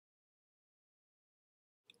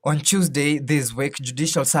On Tuesday this week,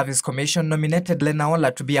 Judicial Service Commission nominated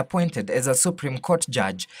Lenaola to be appointed as a Supreme Court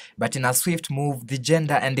judge, but in a swift move, the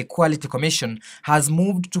Gender and Equality Commission has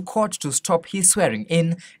moved to court to stop his swearing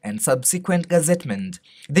in and subsequent gazettement.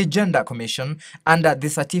 The Gender Commission, under the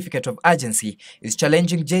certificate of urgency, is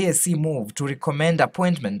challenging JSC move to recommend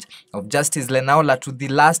appointment of Justice Lenaola to the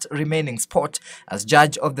last remaining spot as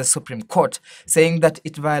judge of the Supreme Court, saying that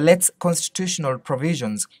it violates constitutional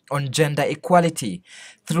provisions on gender equality.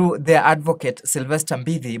 Through their advocate Sylvester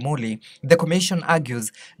Mbithi Muli, the Commission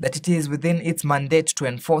argues that it is within its mandate to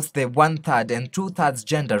enforce the 1/3 and 2/3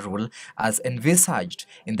 gender rule as envisaged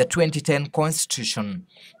in the 2010 Constitution.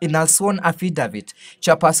 In a sworn affidavit,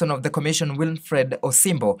 Chairperson of the Commission Wilfred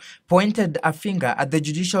Osimbo pointed a finger at the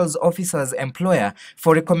judicial officer's employer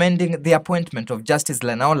for recommending the appointment of Justice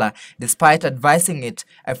Lenaola, despite advising it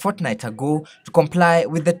a fortnight ago to comply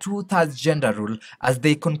with the 2/3 gender rule as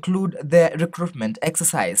they conclude their recruitment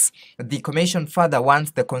exercise. The Commission further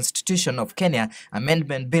wants the Constitution of Kenya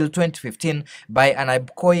Amendment Bill 2015 by an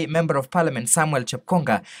Ibkoi Member of Parliament Samuel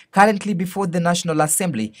Chepkonga, currently before the National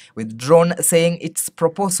Assembly, withdrawn, saying its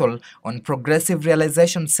proposal on progressive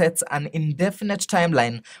realization sets an indefinite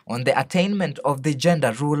timeline on the attainment of the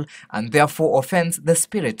gender rule and therefore offends the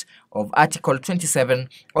spirit of Article 27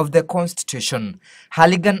 of the Constitution.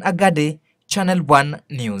 Haligan Agade, Channel 1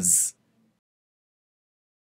 News.